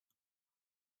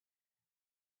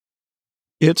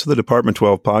It's the Department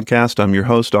 12 podcast. I'm your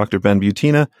host, Dr. Ben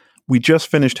Butina. We just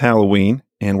finished Halloween,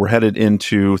 and we're headed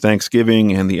into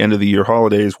Thanksgiving and the end of the year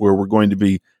holidays where we're going to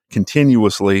be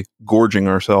continuously gorging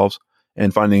ourselves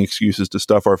and finding excuses to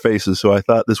stuff our faces. So I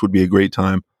thought this would be a great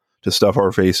time to stuff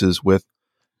our faces with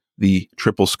the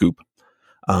Triple Scoop.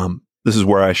 This is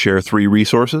where I share 3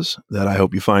 resources that I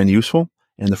hope you find useful.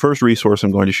 And the first resource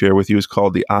I'm going to share with you is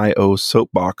called the I/O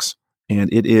Soapbox,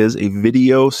 and it is a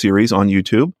video series on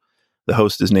YouTube. The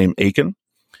host is named Aiken,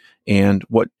 and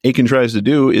what Aiken tries to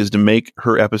do is to make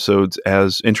her episodes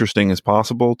as interesting as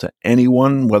possible to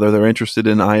anyone, whether they're interested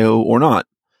in I/O or not,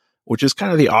 which is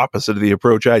kind of the opposite of the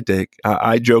approach I take.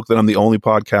 I joke that I'm the only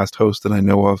podcast host that I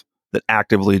know of that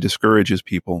actively discourages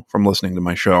people from listening to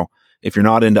my show. If you're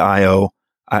not into I/O,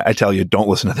 I tell you, don't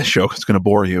listen to this show. It's going to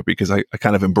bore you because I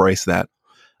kind of embrace that.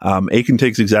 Aiken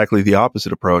takes exactly the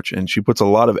opposite approach, and she puts a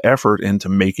lot of effort into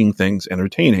making things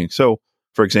entertaining. So,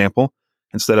 for example,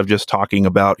 instead of just talking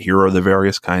about here are the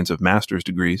various kinds of master's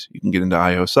degrees you can get into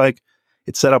I/O Psych,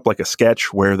 it's set up like a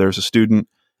sketch where there's a student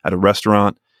at a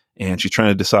restaurant and she's trying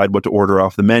to decide what to order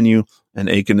off the menu. And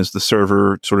Aiken is the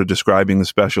server sort of describing the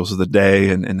specials of the day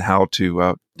and how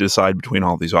to decide between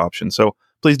all these options. So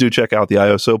please do check out the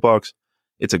I/O Soapbox.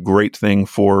 It's a great thing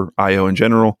for I/O in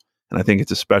general. And I think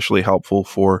it's especially helpful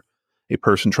for a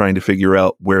person trying to figure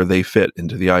out where they fit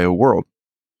into the I/O world.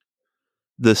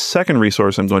 The second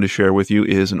resource I'm going to share with you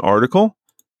is an article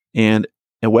and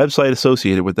a website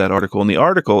associated with that article. And the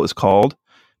article is called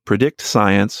Predict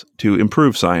Science to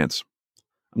Improve Science.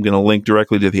 I'm going to link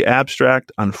directly to the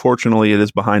abstract. Unfortunately, it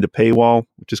is behind a paywall,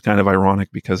 which is kind of ironic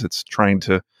because it's trying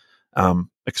to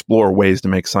explore ways to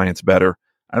make science better.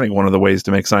 I think one of the ways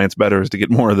to make science better is to get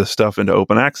more of this stuff into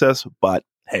open access. But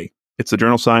hey, it's the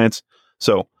journal Science.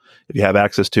 So if you have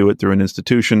access to it through an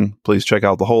institution, please check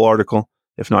out the whole article.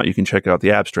 If not, you can check out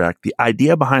the abstract. The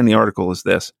idea behind the article is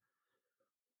this.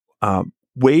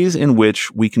 Ways in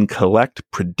which we can collect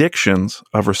predictions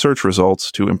of research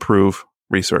results to improve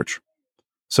research.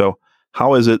 So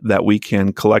how is it that we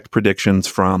can collect predictions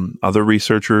from other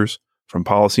researchers, from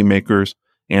policymakers,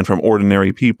 and from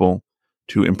ordinary people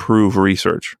to improve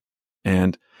research?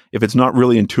 And if it's not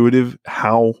really intuitive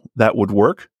how that would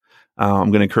work, I'm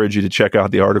going to encourage you to check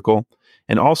out the article.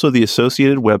 And also the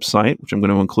associated website, which I'm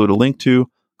going to include a link to,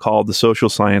 called the Social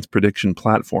Science Prediction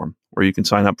Platform, where you can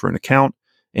sign up for an account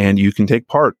and you can take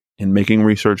part in making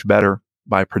research better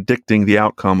by predicting the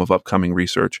outcome of upcoming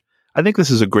research. I think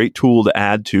this is a great tool to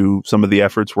add to some of the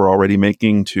efforts we're already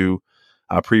making to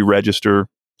pre-register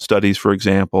studies, for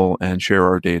example, and share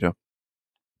our data.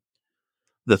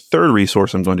 The third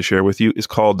resource I'm going to share with you is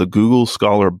called the Google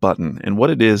Scholar button. And what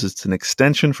it is, it's an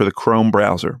extension for the Chrome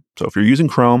browser. So if you're using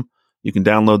Chrome, you can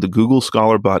download the Google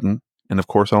Scholar button. And of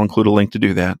course, I'll include a link to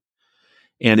do that.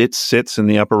 And it sits in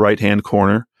the upper right-hand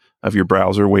corner of your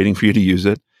browser waiting for you to use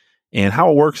it. And how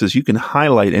it works is you can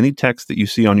highlight any text that you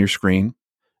see on your screen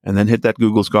and then hit that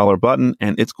Google Scholar button,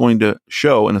 and it's going to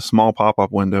show in a small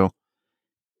pop-up window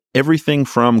everything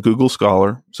from Google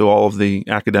Scholar, so all of the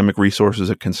academic resources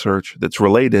it can search that's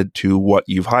related to what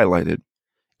you've highlighted.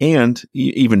 And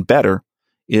even better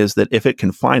is that if it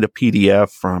can find a PDF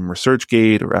from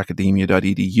ResearchGate or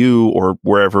academia.edu or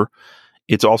wherever,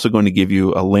 it's also going to give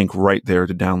you a link right there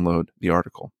to download the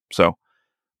article. So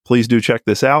please do check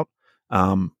this out.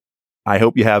 I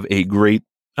hope you have a great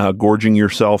gorging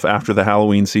yourself after the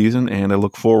Halloween season, and I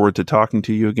look forward to talking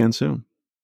to you again soon.